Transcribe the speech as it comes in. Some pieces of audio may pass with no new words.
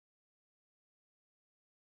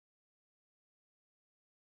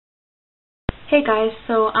Hey guys,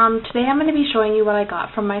 so today I'm going to be showing you what I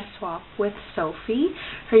got from my swap with Sophie.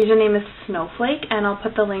 Her username is Snoooflake, and I'll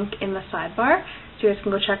put the link in the sidebar so you guys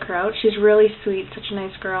can go check her out. She's really sweet, such a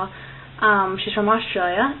nice girl. She's from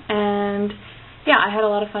Australia, and yeah, I had a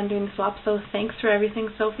lot of fun doing the swap, so thanks for everything,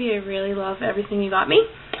 Sophie. I really love everything you got me,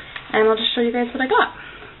 and I'll just show you guys what I got.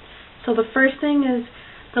 So the first thing is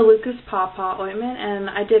the Lucas Paw Paw ointment, and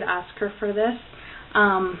I did ask her for this.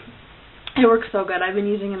 It works so good. I've been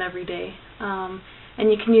using it every day. And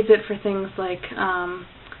you can use it for things like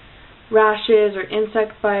rashes or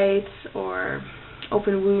insect bites or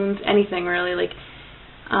open wounds, anything really, like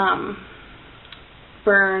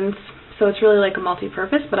burns. So it's really like a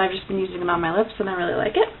multi-purpose, but I've just been using it on my lips and I really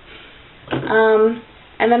like it.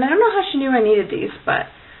 And then I don't know how she knew I needed these, but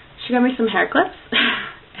she got me some hair clips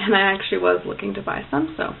and I actually was looking to buy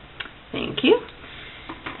some, so thank you.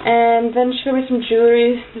 And then she got me some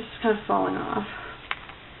jewelry. This is kind of falling off.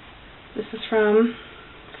 This is from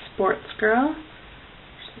Sports Girl.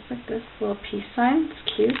 She looks like this, little peace sign.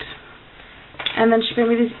 It's cute. And then she got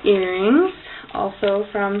me these earrings, also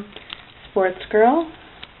from Sports Girl.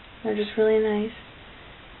 They're just really nice,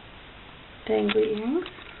 dangly earrings.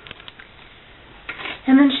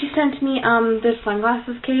 And then she sent me this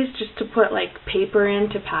sunglasses case just to put like paper in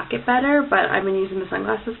to pack it better, but I've been using the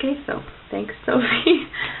sunglasses case, so thanks, Sophie.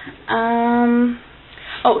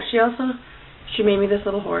 Oh, she made me this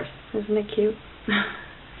little horse. Isn't it cute?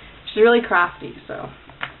 She's really crafty, so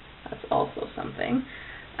that's also something.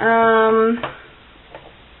 Oh,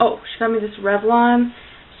 she got me this Revlon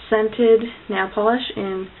scented nail polish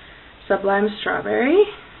in Sublime Strawberry,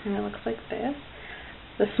 and it looks like this.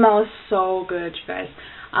 The smell is so good, you guys.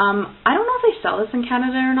 I don't know if they sell this in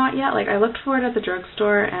Canada or not yet. Like, I looked for it at the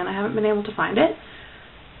drugstore, and I haven't been able to find it.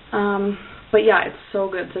 But yeah, it's so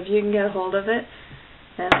good. So if you can get a hold of it,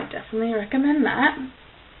 then I definitely recommend that.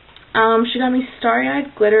 She got me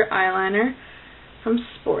Starry-Eyed Glitter Eyeliner from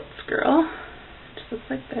Sports Girl. It just looks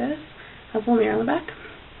like this. Has a little mirror on the back.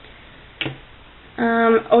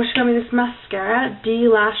 Oh, she got me this mascara,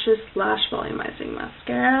 D-Lashes Lash Volumizing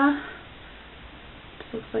Mascara.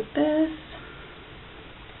 It looks like this.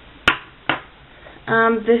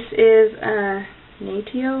 This is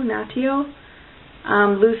Natio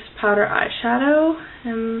loose powder eyeshadow. I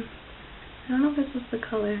don't know if this is the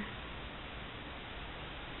color.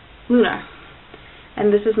 Luna.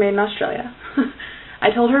 And this is made in Australia.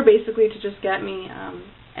 I told her basically to just get me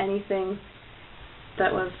anything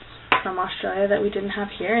that was from Australia that we didn't have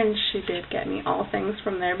here, and she did get me all things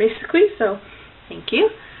from there basically, so thank you.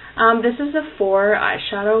 This is a 4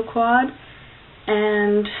 eyeshadow quad,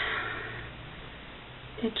 and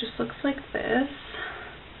it just looks like this.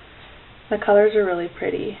 The colors are really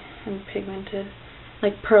pretty and pigmented,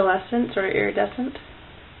 like pearlescent or iridescent.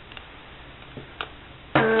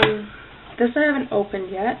 This I haven't opened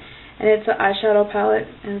yet, and it's an eyeshadow palette,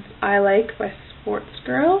 and it's I Like by Sports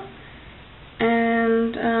Girl,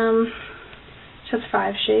 and it has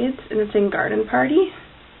 5 shades, and it's in Garden Party. It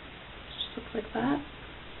just looks like that.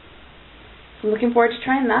 So I'm looking forward to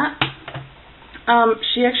trying that.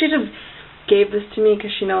 She actually just gave this to me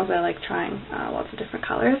because she knows I like trying lots of different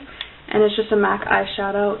colors, and it's just a MAC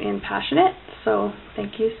eyeshadow in Passionate, so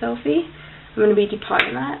thank you, Sophie. I'm going to be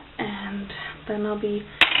depotting that, and then I'll be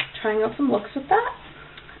trying out some looks with that.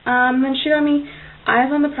 Then she got me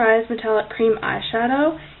Eyes on the Prize Metallic Cream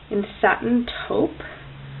Eyeshadow in Satin Taupe.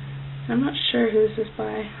 I'm not sure who this is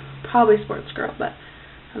by. Probably Sports Girl, but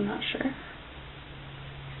I'm not sure.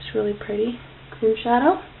 It's really pretty. Cream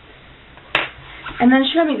shadow. And then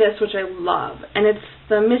she got me this, which I love, and it's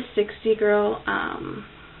the Miss 60 Girl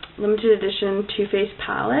limited edition Too Faced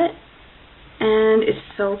palette, and it's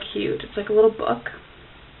so cute. It's like a little book.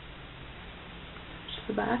 Just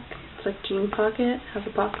the back. It's like jean pocket, has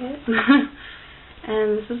a pocket.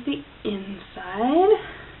 And this is the inside.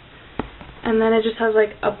 And then it just has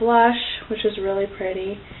like a blush, which is really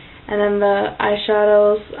pretty, and then the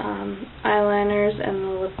eyeshadows, eyeliners, and the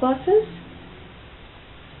lip glosses.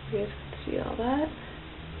 You guys can see all that.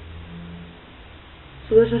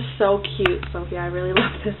 So this is so cute, Sophie. I really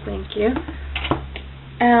love this. Thank you.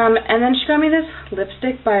 And then she got me this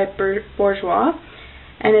lipstick by Bourjois,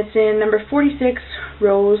 and it's in number 46,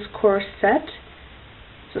 Rose Corset.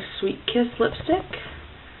 It's a Sweet Kiss lipstick.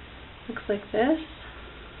 Looks like this.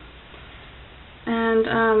 And,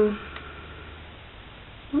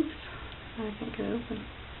 oops, I can't get it open.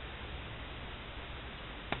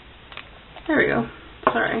 There we go.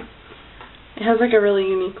 Sorry. It has like a really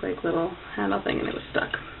unique like little handle thing, and it was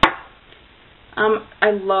stuck.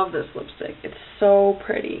 I love this lipstick. It's so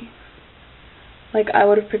pretty. Like, I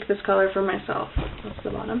would have picked this color for myself. That's the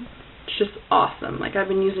bottom. It's just awesome. Like, I've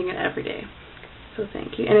been using it every day. So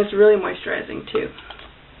thank you. And it's really moisturizing too.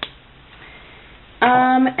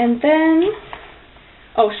 And then,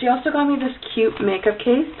 oh, she also got me this cute makeup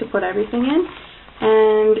case to put everything in.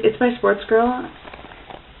 And it's by Sports Girl.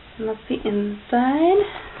 And that's the inside.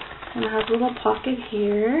 And it has a little pocket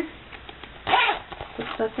here. Put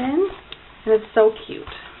stuff in. And it's so cute.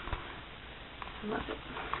 I love it.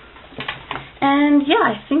 And yeah,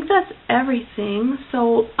 I think that's everything.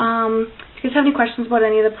 So, if you guys have any questions about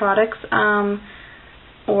any of the products,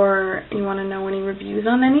 or you want to know any reviews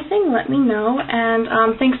on anything, let me know. And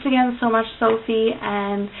thanks again so much, Sophie,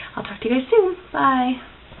 and I'll talk to you guys soon. Bye.